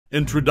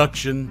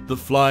Introduction: The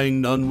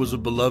Flying Nun was a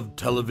beloved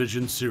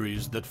television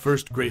series that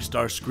first graced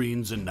our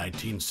screens in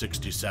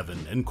 1967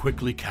 and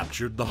quickly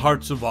captured the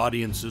hearts of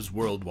audiences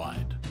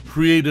worldwide.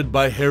 Created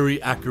by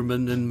Harry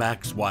Ackerman and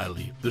Max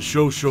Wiley, the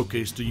show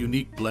showcased a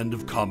unique blend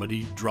of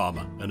comedy,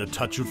 drama, and a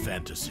touch of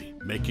fantasy,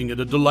 making it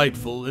a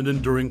delightful and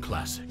enduring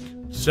classic.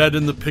 Set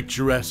in the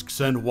picturesque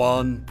San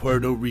Juan,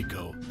 Puerto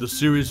Rico, the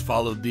series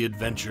followed the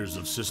adventures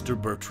of Sister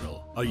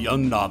Bertrille, a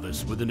young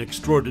novice with an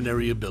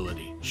extraordinary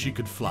ability. She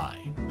could fly.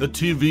 The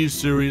TV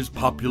series'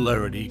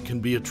 popularity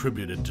can be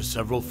attributed to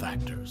several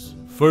factors.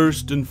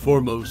 First and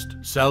foremost,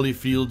 Sally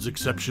Field's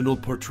exceptional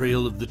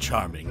portrayal of the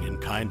charming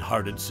and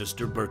kind-hearted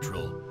Sister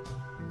Bertrille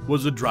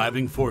was a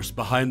driving force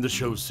behind the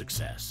show's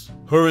success.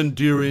 Her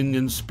endearing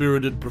and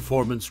spirited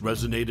performance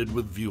resonated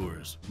with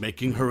viewers,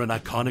 making her an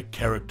iconic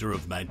character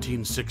of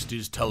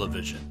 1960s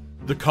television.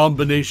 The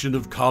combination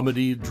of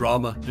comedy,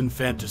 drama, and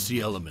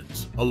fantasy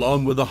elements,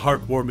 along with a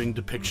heartwarming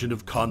depiction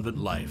of convent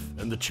life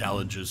and the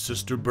challenges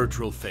Sister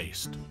Bertrille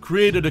faced,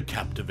 created a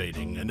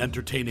captivating and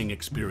entertaining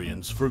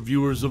experience for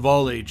viewers of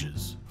all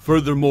ages.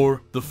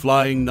 Furthermore, The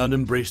Flying Nun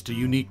embraced a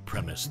unique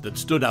premise that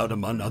stood out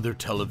among other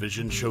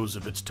television shows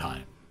of its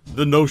time.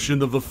 The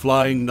notion of a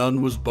flying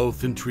nun was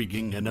both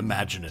intriguing and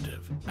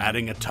imaginative,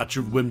 adding a touch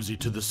of whimsy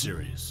to the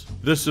series.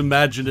 This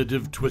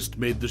imaginative twist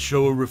made the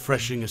show a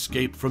refreshing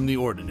escape from the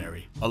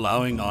ordinary,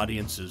 allowing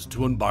audiences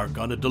to embark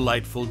on a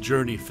delightful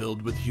journey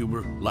filled with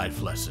humor,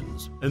 life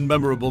lessons, and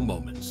memorable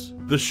moments.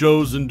 The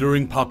show's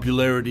enduring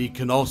popularity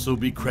can also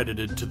be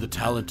credited to the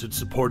talented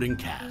supporting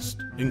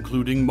cast,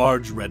 including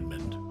Marge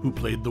Redmond, who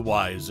played the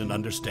wise and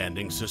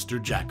understanding Sister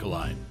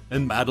Jacqueline,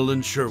 and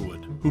Madeleine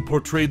Sherwood, who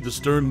portrayed the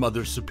stern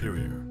Mother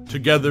Superior.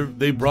 Together,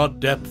 they brought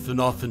depth and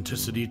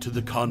authenticity to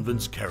the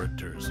convent's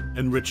characters,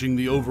 enriching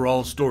the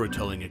overall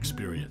storytelling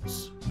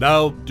experience.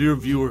 Now, dear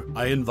viewer,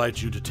 I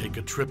invite you to take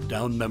a trip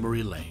down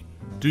memory lane.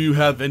 Do you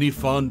have any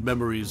fond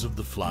memories of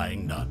The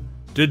Flying Nun?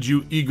 Did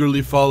you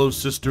eagerly follow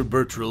Sister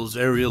Bertrille's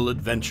aerial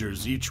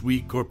adventures each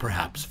week, or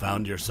perhaps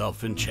found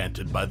yourself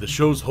enchanted by the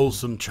show's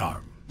wholesome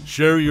charm?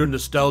 Share your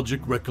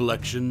nostalgic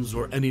recollections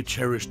or any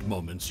cherished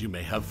moments you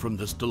may have from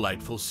this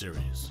delightful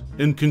series.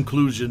 In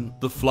conclusion,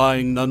 The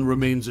Flying Nun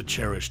remains a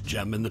cherished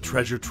gem in the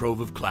treasure trove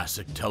of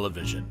classic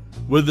television.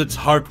 With its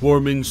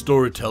heartwarming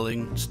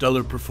storytelling,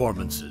 stellar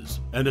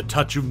performances, and a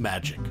touch of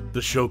magic,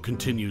 the show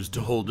continues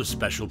to hold a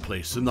special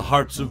place in the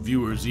hearts of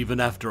viewers even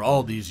after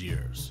all these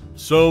years.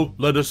 So,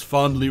 let us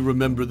fondly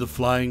remember the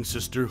flying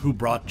sister who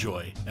brought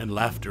joy and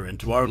laughter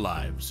into our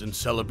lives and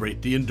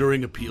celebrate the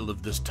enduring appeal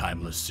of this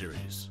timeless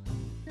series.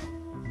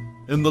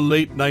 In the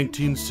late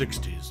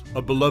 1960s,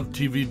 a beloved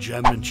TV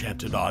gem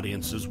enchanted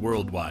audiences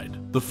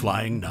worldwide, The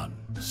Flying Nun.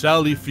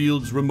 Sally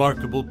Field's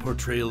remarkable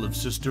portrayal of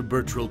Sister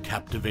Bertrille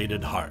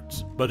captivated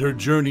hearts, but her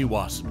journey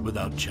wasn't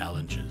without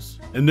challenges.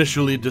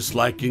 Initially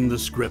disliking the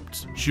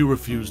scripts, she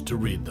refused to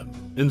read them.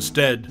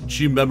 Instead,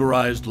 she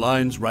memorized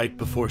lines right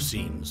before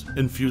scenes,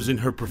 infusing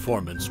her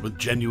performance with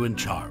genuine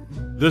charm.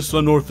 This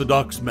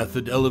unorthodox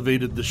method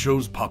elevated the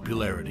show's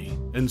popularity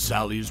and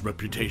Sally's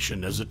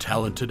reputation as a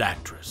talented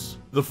actress.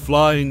 The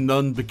Flying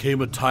Nun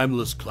became a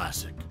timeless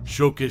classic,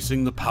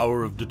 showcasing the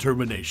power of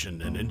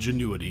determination and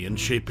ingenuity in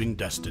shaping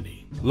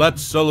destiny.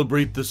 Let's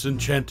celebrate this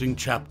enchanting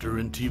chapter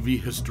in TV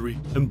history,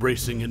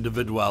 embracing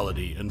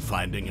individuality and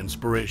finding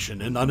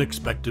inspiration in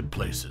unexpected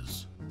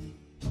places.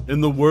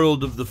 In the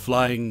world of The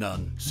Flying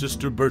Nun,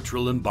 Sister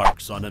Bertrille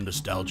embarks on a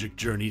nostalgic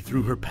journey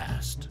through her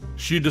past.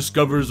 She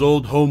discovers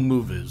old home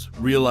movies,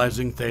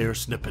 realizing they are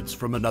snippets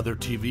from another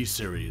TV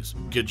series,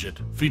 Gidget,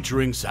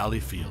 featuring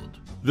Sally Field.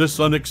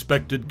 This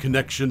unexpected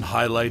connection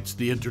highlights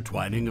the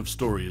intertwining of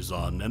stories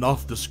on and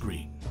off the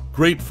screen.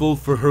 Grateful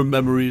for her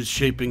memories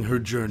shaping her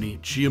journey,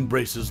 she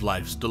embraces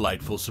life's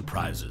delightful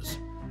surprises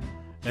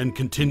and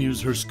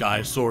continues her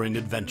sky-soaring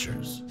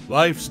adventures.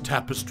 Life's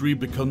tapestry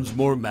becomes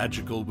more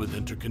magical with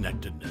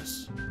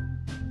interconnectedness.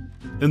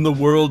 In the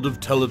world of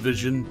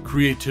television,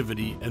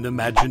 creativity and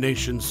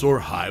imagination soar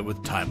high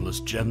with timeless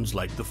gems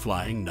like The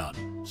Flying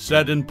Nun.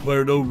 Set in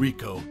Puerto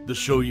Rico, the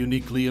show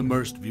uniquely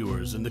immersed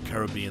viewers in the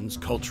Caribbean's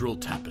cultural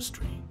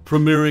tapestry.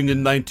 Premiering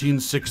in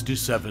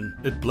 1967,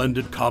 it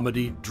blended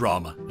comedy,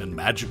 drama, and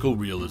magical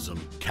realism,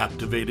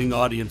 captivating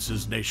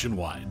audiences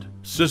nationwide.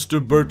 Sister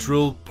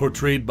Bertrille,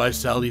 portrayed by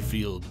Sally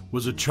Field,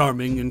 was a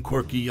charming and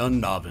quirky young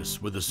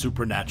novice with a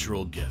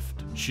supernatural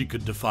gift. She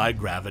could defy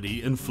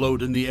gravity and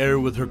float in the air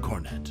with her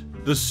cornet.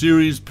 The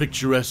series'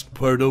 picturesque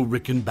Puerto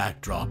Rican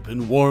backdrop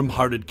and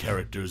warm-hearted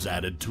characters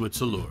added to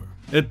its allure.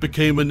 It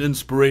became an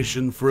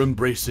inspiration for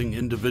embracing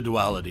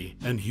individuality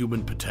and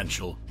human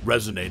potential,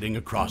 resonating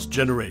across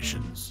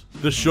generations.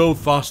 The show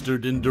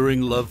fostered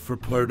enduring love for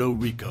Puerto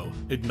Rico,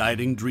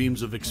 igniting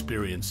dreams of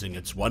experiencing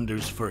its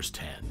wonders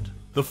firsthand.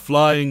 The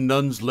Flying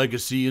Nun's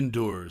legacy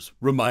endures,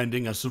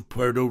 reminding us of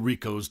Puerto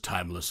Rico's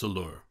timeless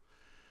allure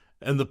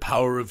and the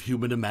power of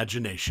human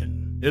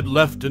imagination. It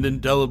left an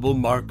indelible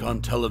mark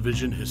on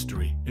television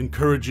history,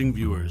 encouraging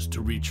viewers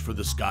to reach for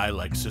the sky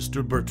like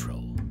Sister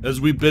Bertrille. As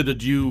we bid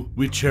adieu,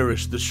 we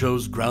cherish the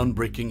show's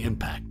groundbreaking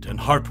impact and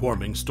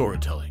heartwarming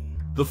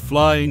storytelling. The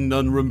Flying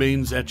Nun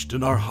remains etched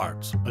in our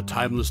hearts, a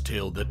timeless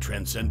tale that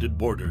transcended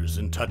borders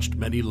and touched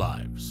many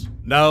lives.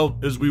 Now,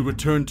 as we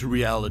return to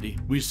reality,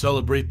 we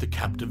celebrate the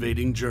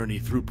captivating journey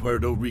through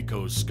Puerto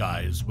Rico's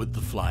skies with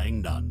The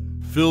Flying Nun.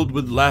 Filled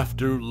with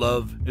laughter,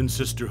 love, and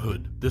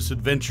sisterhood, this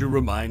adventure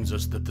reminds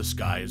us that the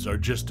skies are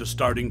just a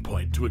starting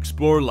point to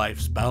explore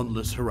life's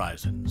boundless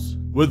horizons.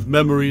 With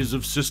memories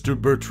of Sister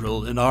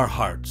Bertrille in our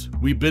hearts,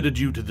 we bid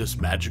adieu to this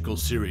magical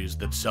series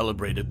that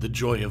celebrated the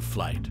joy of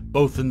flight,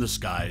 both in the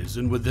skies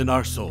and within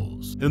our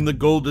souls. In the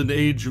golden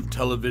age of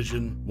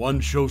television,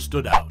 one show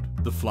stood out,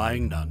 The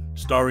Flying Nun,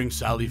 starring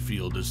Sally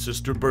Field as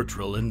Sister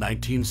Bertrille in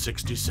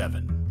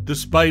 1967.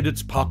 Despite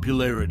its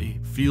popularity,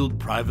 Field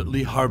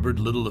privately harbored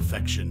little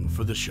affection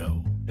for the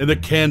show. In a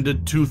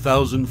candid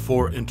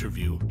 2004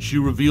 interview, she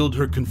revealed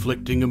her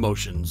conflicting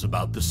emotions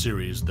about the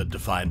series that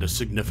defined a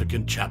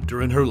significant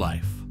chapter in her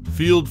life.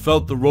 Field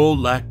felt the role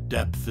lacked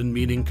depth and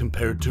meaning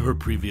compared to her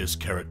previous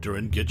character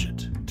in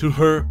Gidget. To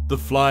her, The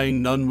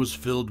Flying Nun was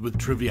filled with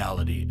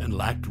triviality and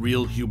lacked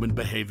real human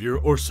behavior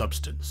or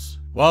substance.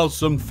 While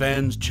some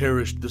fans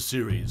cherished the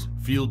series,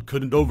 Field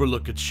couldn't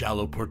overlook its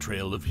shallow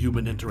portrayal of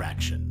human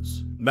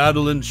interactions.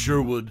 Madeleine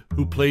Sherwood,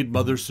 who played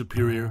Mother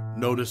Superior,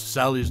 noticed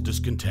Sally's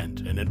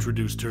discontent and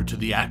introduced her to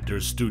the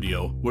actor's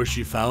studio, where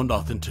she found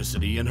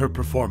authenticity in her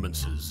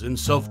performances and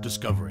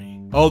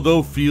self-discovery.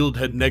 Although Field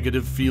had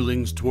negative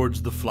feelings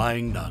towards The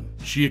Flying Nun,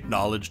 she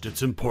acknowledged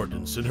its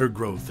importance in her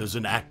growth as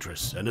an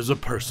actress and as a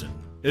person.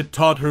 It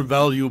taught her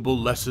valuable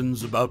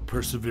lessons about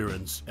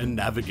perseverance and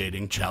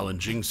navigating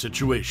challenging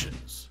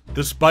situations.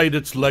 Despite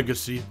its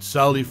legacy,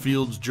 Sally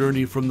Field's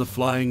journey from The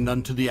Flying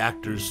Nun to the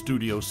actor's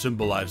studio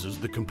symbolizes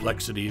the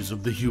complexities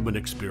of the human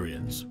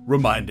experience,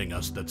 reminding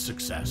us that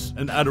success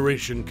and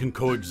adoration can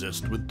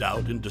coexist with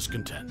doubt and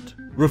discontent.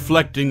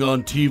 Reflecting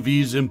on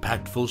TV's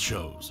impactful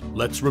shows,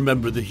 let's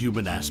remember the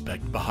human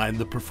aspect behind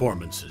the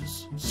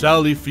performances.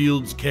 Sally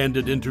Field's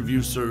candid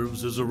interview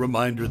serves as a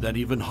reminder that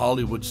even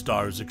Hollywood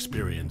stars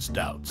experience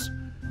doubts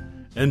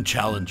and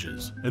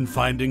challenges, and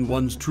finding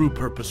one's true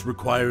purpose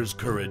requires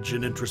courage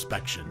and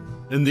introspection.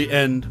 In the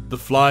end, The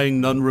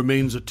Flying Nun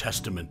remains a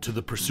testament to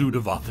the pursuit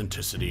of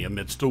authenticity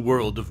amidst a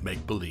world of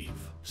make-believe.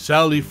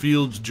 Sally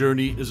Field's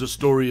journey is a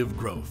story of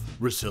growth,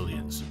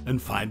 resilience,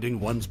 and finding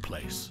one's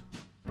place.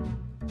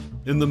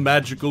 In the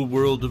magical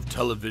world of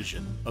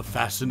television, a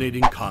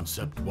fascinating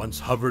concept once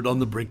hovered on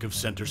the brink of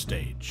center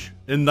stage.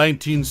 In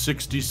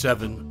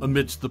 1967,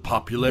 amidst the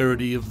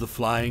popularity of The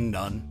Flying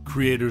Nun,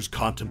 creators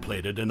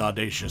contemplated an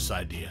audacious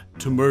idea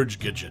to merge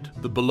Gidget,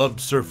 the beloved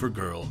surfer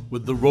girl,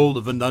 with the role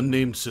of a nun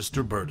named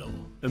Sister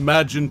Bertrille.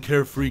 Imagine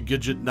carefree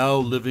Gidget now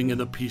living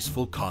in a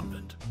peaceful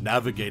convent,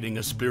 navigating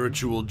a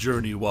spiritual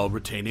journey while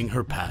retaining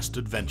her past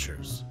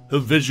adventures. A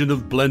vision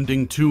of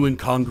blending two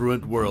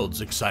incongruent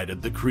worlds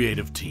excited the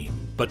creative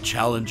team, but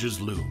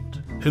challenges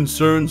loomed.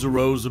 Concerns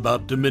arose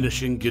about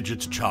diminishing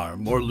Gidget's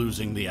charm or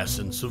losing the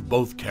essence of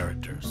both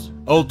characters.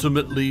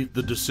 Ultimately,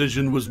 the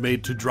decision was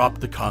made to drop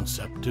the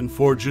concept and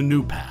forge a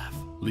new path,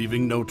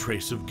 leaving no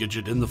trace of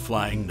Gidget in The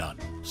Flying Nun.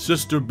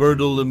 Sister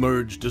Bertrille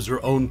emerged as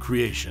her own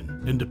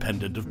creation,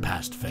 independent of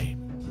past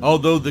fame.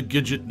 Although the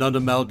Gidget Nun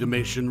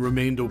amalgamation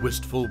remained a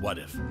wistful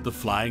what-if, The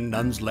Flying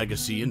Nun's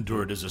legacy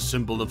endured as a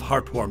symbol of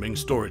heartwarming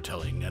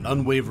storytelling and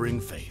unwavering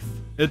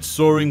faith. Its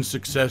soaring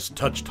success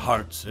touched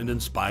hearts and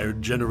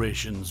inspired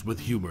generations with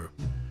humor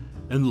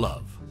and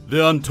love.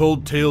 The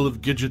untold tale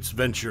of Gidget's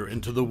venture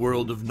into the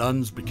world of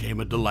nuns became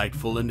a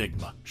delightful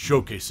enigma,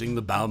 showcasing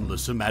the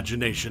boundless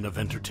imagination of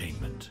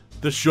entertainment.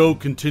 The show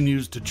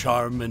continues to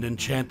charm and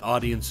enchant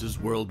audiences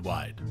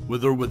worldwide,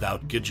 with or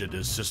without Gidget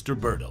as Sister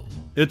Bertrille.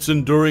 Its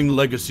enduring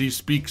legacy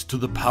speaks to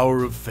the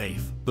power of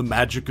faith, the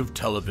magic of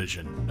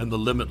television, and the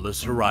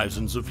limitless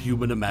horizons of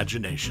human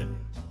imagination.